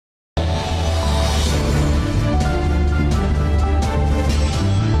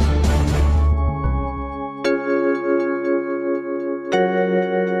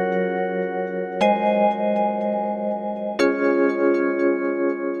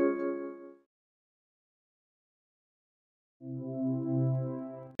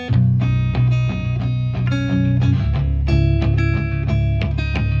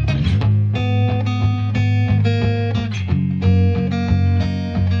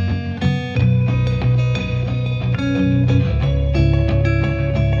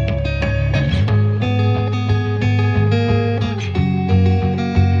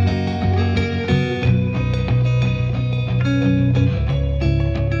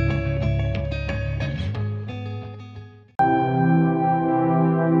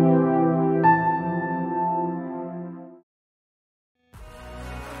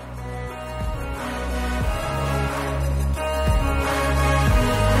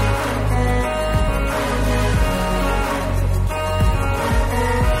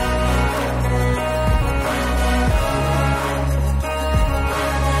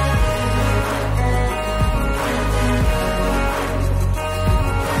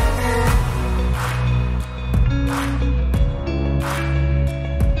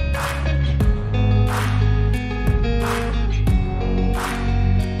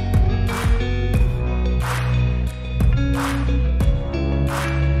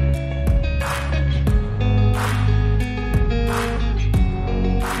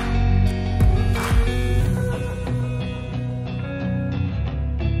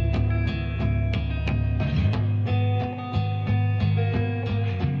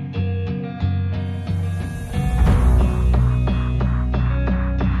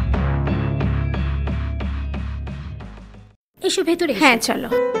এসো ভেতরে। হ্যাঁ চলো।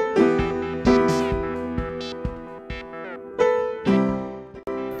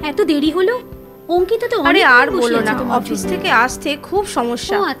 এত দেরি হলো? অঙ্কিতা তো আরে আর বলো না, অফিস থেকে আসতে খুব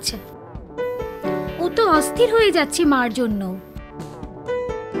সমস্যা। ও আচ্ছা, ও তো অস্থির হয়ে যাচ্ছে মার জন্য।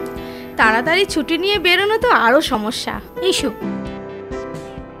 তাড়াতাড়ি ছুটি নিয়ে বেরোনো তো আরো সমস্যা। এসো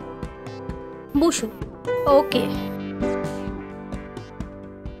বসো। ওকে।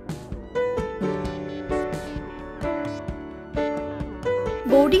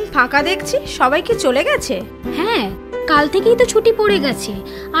 বোর্ডিং ফাঁকা দেখছি, সবাই কি চলে গেছে? হ্যাঁ, কাল থেকেই তো ছুটি পড়ে গেছে,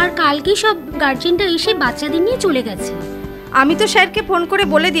 আর কালকেই সব গার্জেনরা এসে বাচ্চাদের নিয়ে চলে গেছে। আমি তো স্যারকে ফোন করে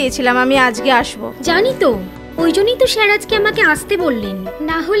বলে দিয়েছিলাম আমি আজকে আসবো। জানি তো, ওই জন্যই তো স্যার আজকে আমাকে আসতে বললেন,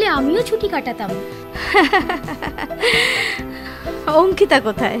 না হলে আমিও ছুটি কাটাতাম। অঙ্কিতা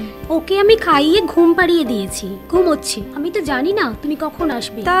কোথায়? ওকে আমি খাইয়ে ঘুম পাড়িয়ে দিয়েছি, ঘুমোচ্ছে। আমি তো জানি না তুমি কখন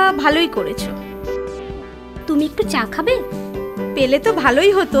আসবে। তা ভালোই করেছো। তুমি একটু চা খাবে? পেলে তো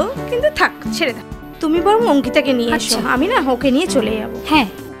ভালোই হতো, কিন্তু থাক, ছেড়ে দাও। তুমি বরং অঙ্কিতাকে নিয়ে এসো, আমি না ওকে নিয়ে চলে যাবো। হ্যাঁ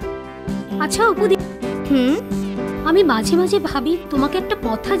আচ্ছা অপুদি, আমি মাঝে মাঝে ভাবি তোমাকে একটা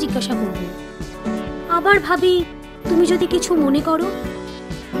কথা জিজ্ঞাসা করব, আবার ভাবি তুমি যদি কিছু মনে করো।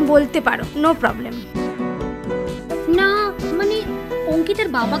 বলতে পারো, নো প্রবলেম। না মানে অঙ্কিতার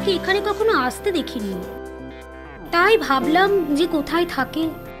বাবাকে এখানে কখনো আসতে দেখিনি, তাই ভাবলাম যে কোথায় থাকে।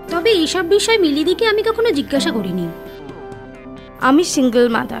 তবে এইসব বিষয় মিলিদিকে আমি কখনো জিজ্ঞাসা করিনি। আমি সিঙ্গেল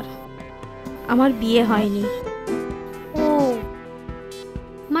মাদার, আমার বিয়ে হয়নি। ও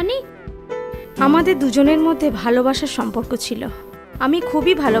মানে? আমাদের দুজনের মধ্যে ভালোবাসার সম্পর্ক ছিল। আমি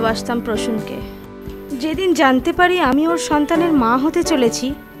খুবই ভালোবাসতাম প্রসূনকে। যেদিন জানতে পারি আমি ওর সন্তানের মা হতে চলেছি,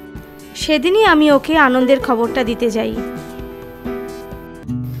 সেদিনই আমি ওকে আনন্দের খবরটা দিতে যাই।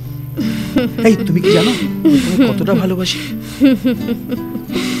 এই তুমি কি জানো কতটা ভালোবাসি?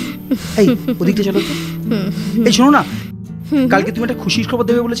 এই ওদিকটা চলো তো। এই শোনো না, কালকে তুমি একটা খুশির খবর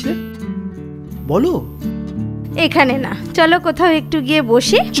দেবে বলেছিলে, বলো। এখানে না, চলো কোথাও একটু গিয়ে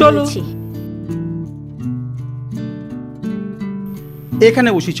বসে বলছি। এখানে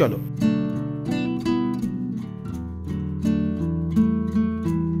বসি, চলো।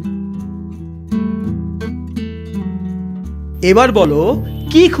 এবার বলো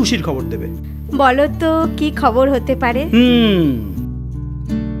কি খুশির খবর দেবে? বলো তো কি খবর হতে পারে?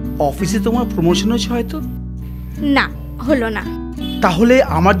 অফিসে তোমার প্রমোশন হয়েছে হয়তো? না, হলো না। তাহলে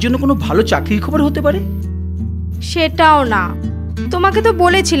আমার জন্য কোনো ভালো চাকরির খবর হতে পারে? সেটাও না। তোমাকে তো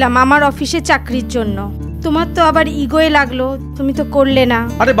বলেছিলাম আমার অফিসে চাকরির জন্য, তোমার তো আবার ইগোয়ে লাগলো, তুমি তো করলে না।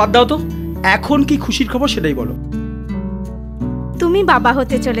 আরে বাদ দাও তো, এখন কি খুশির খবর সেটাই বলো। তুমি বাবা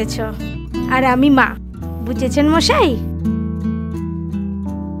হতে চলেছ আর আমি মা, বুঝেছেন মশাই?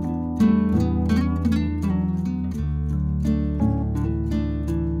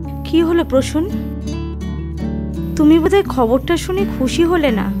 কি হলো প্রসূন, তুমি বোধহয় খবরটা শুনে খুশি হলে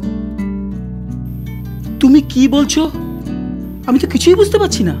না? তুমি কি বলছো? আমি তো কিছুই বুঝতে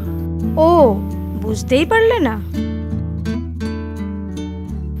পারছি না। ও, বুঝতেই পারলে না?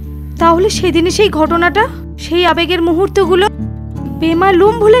 তাহলে সেদিনে সেই ঘটনাটা, সেই আবেগের মুহূর্তগুলো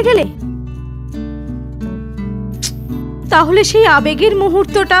বেমালুম ভুলে গেলে? তাহলে সেই আবেগের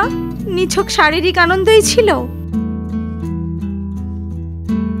মুহূর্তটা নিছক শারীরিক আনন্দই ছিল?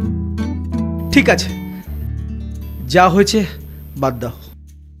 ঠিক আছে, যা হয়েছে বাদ দাও।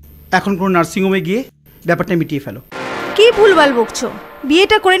 এখন কোনো নার্সিংহোমে গিয়ে ব্যাপারটা মিটিয়ে ফেলো। কি ভুলভাল বকছো?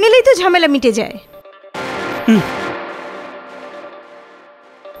 বিয়েটা করে নিলেই তো ঝামেলা মিটে যায়।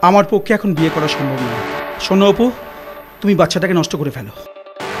 আমার পক্ষে এখন বিয়ে করা সম্ভব নয়। শোনো অপু, তুমি বাচ্চাটাকে নষ্ট করে ফেলো।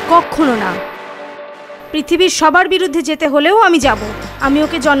 কখনো না। পৃথিবীর সবার বিরুদ্ধে যেতে হলেও আমি যাব, আমি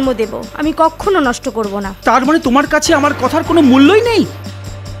ওকে জন্ম দেব, আমি কখনো নষ্ট করব না। তার মানে তোমার কাছে আমার কথার কোনো মূল্যই নেই?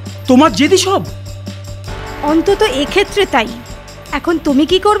 তোমার জেদি সব? অন্তত এক্ষেত্রে তাই। এখন তুমি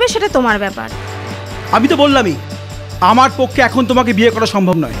কি করবে সেটা তোমার ব্যাপার। আমি তো বললামই, আমার পক্ষে এখন তোমাকে বিয়ে করা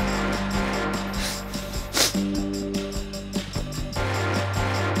সম্ভব নয়।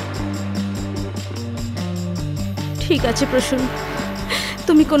 ঠিক আছে প্রসূন,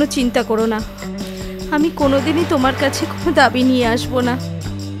 তুমি কোনো চিন্তা করো না। আমি কোনোদিনই তোমার কাছে কোনো দাবি নিয়ে আসবো না,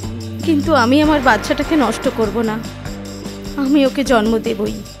 কিন্তু আমি আমার বাচ্চাটাকে নষ্ট করব না। আমি ওকে জন্ম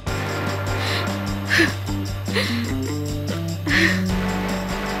দেবই।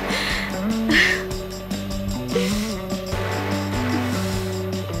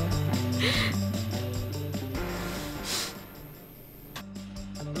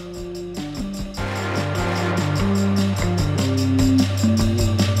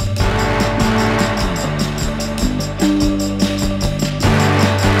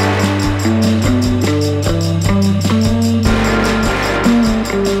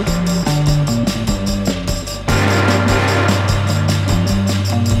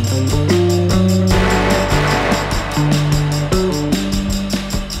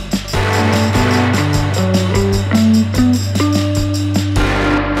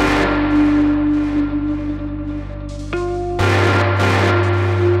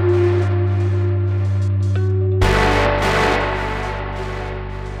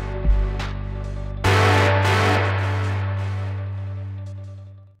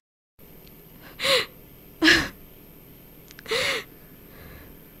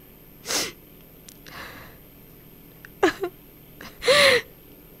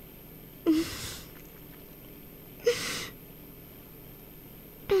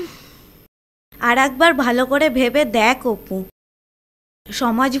 আর একবার ভালো করে ভেবে দেখ অপু,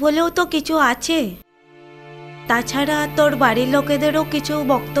 সমাজ বলেও তো কিছু আছে। তাছাড়া তোর বাড়ির লোকেদেরও কিছু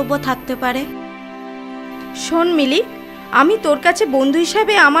বক্তব্য থাকতে পারে। শোন মিলি, আমি তোর কাছে বন্ধু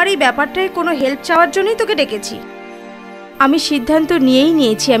হিসাবে আমার এই ব্যাপারটায় কোনো হেল্প চাওয়ার জন্যই তোকে ডেকেছি। আমি সিদ্ধান্ত নিয়েই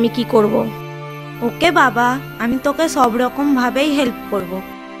নিয়েছি আমি কি করব। ওকে বাবা, আমি তোকে সব রকমভাবেই হেল্প করব।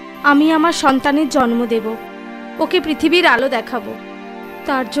 আমি আমার সন্তানের জন্ম দেব, ওকে পৃথিবীর আলো দেখাবো,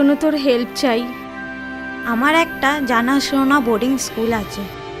 তার জন্য তোর হেল্প চাই। আমার একটা জানাশোনা বোর্ডিং স্কুল আছে,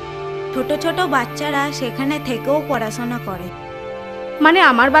 ছোট ছোট বাচ্চারা সেখানে থেকেও পড়াশোনা করে। মানে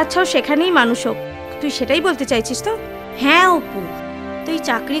আমার বাচ্চাও সেখানেই মানুষ হোক, তুই সেটাই বলতে চাইছিস তো? হ্যাঁ অপু, তুই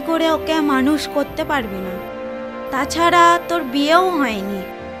চাকরি করে ওকে মানুষ করতে পারবি না। তাছাড়া তোর বিয়েও হয়নি,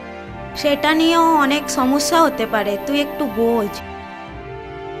 সেটা নিয়েও অনেক সমস্যা হতে পারে, তুই একটু বোঝ।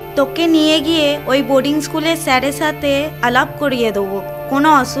 তোকে নিয়ে গিয়ে ওই বোর্ডিং স্কুলের স্যারের সাথে আলাপ করিয়ে দেবো, কোনো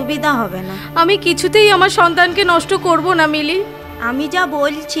অসুবিধা হবে না। আমি কিছুতেই আমার সন্তানকে নষ্ট করব না মিলি। আমি যা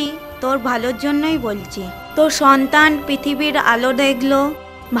বলছি তোর ভালোর জন্যই বলছি। তোর সন্তান পৃথিবীর আলো দেখলো,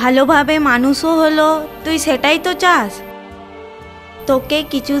 ভালোভাবে মানুষও হলো, তুই সেটাই তো চাস। তোকে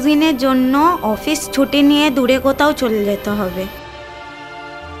কিছুদিনের জন্য অফিস ছুটি নিয়ে দূরে কোথাও চলে যেতে হবে,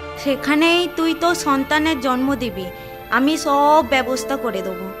 সেখানেই তুই তোর সন্তানের জন্ম দিবি। আমি সব ব্যবস্থা করে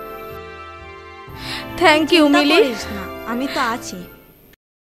দেবো। থ্যাংক ইউ মিলি, না আমি তো আছি।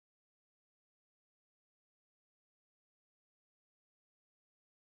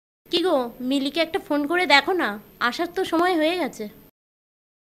 কি গো, মিলিকে একটা ফোন করে দেখো না, আসার তো সময় হয়ে গেছে।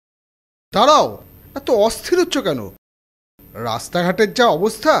 দাঁড়াও, এত অস্থির হচ্ছ কেন? রাস্তাঘাটের যা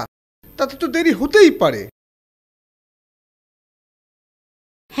অবস্থা, তাতে তো দেরি হতেই পারে।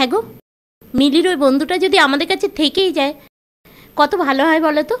 হ্যাঁ গো, মিলির ওই বন্ধুটা যদি আমাদের কাছে থেকেই যায় কত ভালো হয়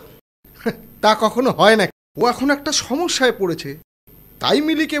বলো তো। তা কখনো হয় না। ও এখন একটা সমস্যায় পড়েছে, তাই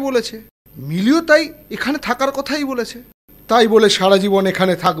মিলিকে বলেছে। মিলিও তাই এখানে থাকার কথাই বলেছে। তাই বলে সারা জীবন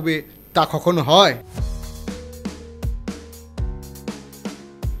এখানে থাকবে, তা কখনো হয়?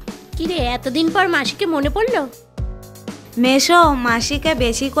 কিরে, এতদিন পর মাসিকে মনে পড়লো? মেশো, মাসিকে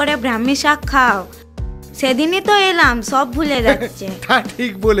বেশি করে ব্রাহ্মী শাক খাও। সেদিনই তো এলাম, সব ভুলে যাচ্ছে। তা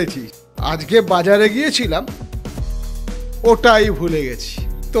ঠিক বলেছিস, আজকে বাজারে গিয়েছিলাম, ওটাই ভুলে গেছি।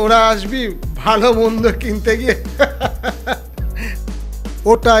 তোরা আসবি ভালো মন্দ কিনতে গিয়ে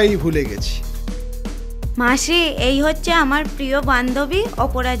ওটাই ভুলে গেছি। মাসি, এই হচ্ছে আমার প্রিয় বান্ধবী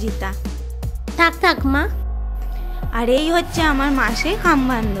অপরাজিতা। থাক থাক মা। আর এই হচ্ছে আমার মাসি খাম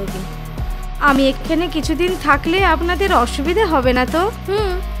বান্ধবী। আমি এখানে কিছুদিন থাকলে আপনাদের অসুবিধা হবে না তো?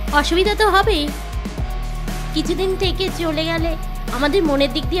 অসুবিধা তো হবেই, কিছুদিন থেকে চলে গেলে আমাদের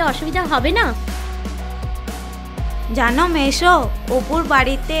মনের দিক দিয়ে অসুবিধা হবে না? জানো মেশো, অপুর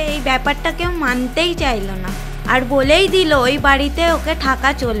বাড়িতে এই ব্যাপারটা কেউ মানতেই চাইলো না, আর বলেই দিল ওই বাড়িতে ওকে থাকা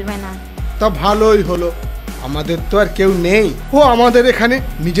চলবে না। তা ভালোই হলো, আমাদের তো আর কেউ নেই, ও আমাদের এখানে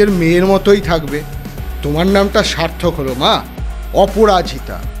নিজের মেয়ের মতোই থাকবে। তোমার নামটা সার্থক হলো মা,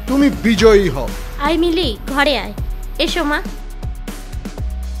 অপরাজিতা। তুমি বিজয়ী হও। আয় মিলি, ঘরে আয়। এসো মা।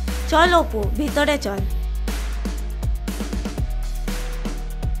 চল অপু, ভিতরে চল।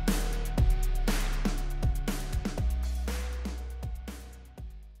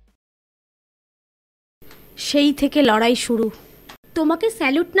 সেই থেকে লড়াই শুরু। তোমাকে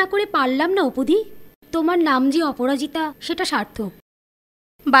স্যালুট না করে পারলাম না অপুদি। তোমার নাম যে অপরাজিতা, সেটা সার্থক।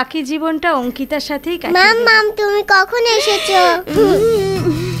 বাকি জীবনটা অঙ্কিতার সাথেই কাটিয়ে মাম দেব। মাম, তুমি কখন এসেছো?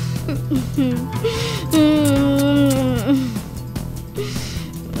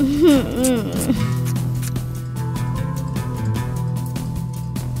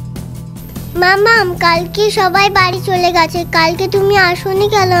 মামাম, কালকে সবাই বাড়ি চলে গেছে, কালকে তুমি আসোনি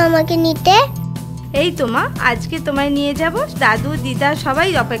কেন আমাকে নিতে? এই তো মা, আজকে তোমায় নিয়ে যাব। দাদু দিদা সবাই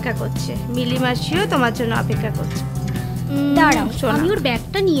অপেক্ষা করছে, মিলি মাসিও তোমার জন্য অপেক্ষা করছে। দাঁড়াও, শোনো। আমি ওর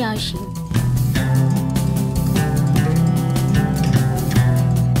ব্যাগটা নিয়ে আসি।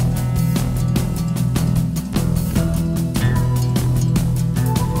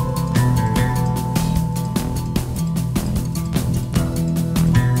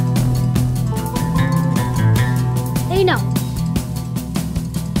 এই নাও।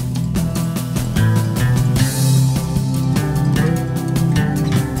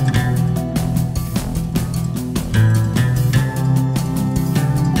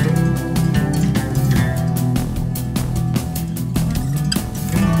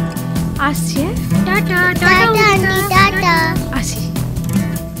 আসছে। Tata tata aunty, tata. আসি।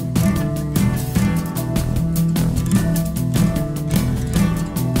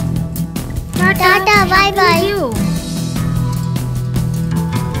 Tata, bye bye.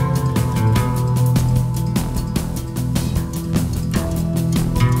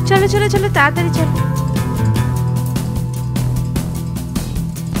 চলো চলো চলো তাড়াতাড়ি চলো।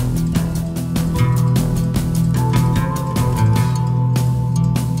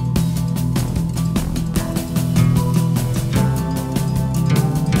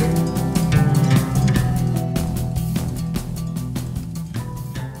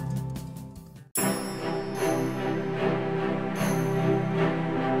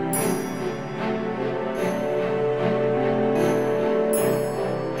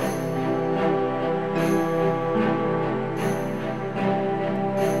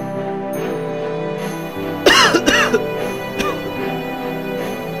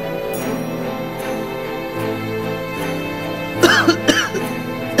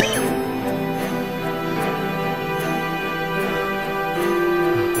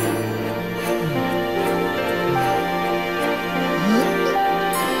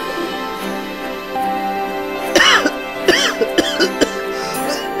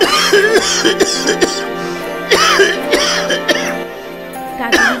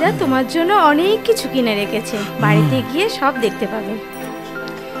 কাকিদিদা তোমার জন্য অনেক কিছু কিনে রেখেছে, বাড়িতে গিয়ে সব দেখতে পাবে।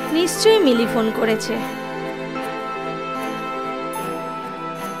 নিশ্চয়ই মিলি ফোন করেছে।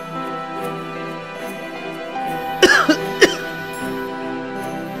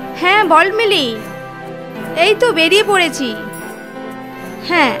 হ্যাঁ বল মিলি, এই তো বেরিয়ে পড়েছি।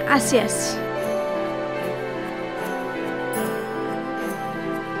 হ্যাঁ আসছি আসছি।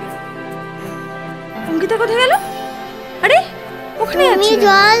 অঙ্কিতা কোথায় গেল? আরে ওখানে তুমি আছে।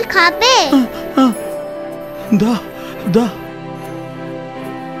 জল খাবে? দা দা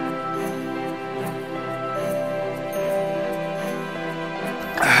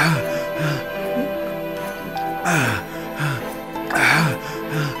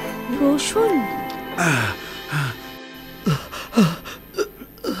রসুন।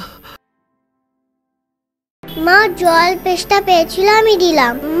 মা জল পেস্টটা পেয়েছিল, আমি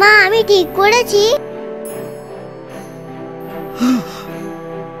দিলাম। মা আমি ঠিক করেছি।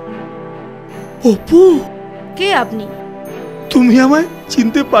 অপু, কে আপনি? তুমি আমায়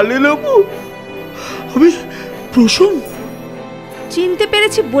চিনতে পারলে না অপু? আমি প্রসূন। চিনতে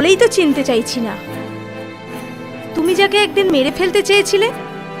পেরেছি বলেই তো চিনতে চাইছি না। তুমি যাকে একদিন মেরে ফেলতে চেয়েছিলে,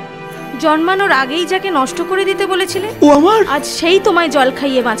 জন্মানোর আগেই যাকে নষ্ট করে দিতে বলেছিলে, ও আমার। আজ সেই তোমায় জল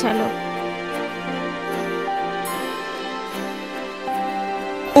খাইয়ে বাঁচালো।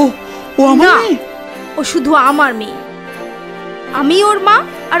 ও ও আমার না, মেয়ে? ও শুধু আমার মেয়ে। আমি ওর মা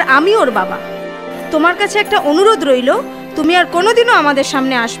আর আমি ওর বাবা। তোমার কাছে একটা অনুরোধ রইল, তুমি আর কোনোদিনও আমাদের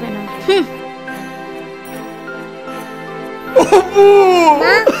সামনে আসবে না।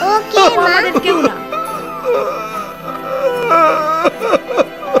 মা ও কে? ও মা আমাদের কেউ না।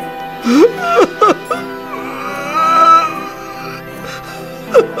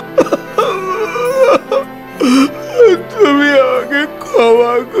 তুমি আমাকে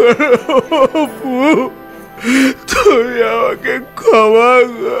ক্ষমা করো অপু, তুমি আমাকে ক্ষমা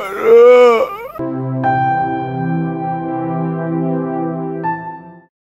করো।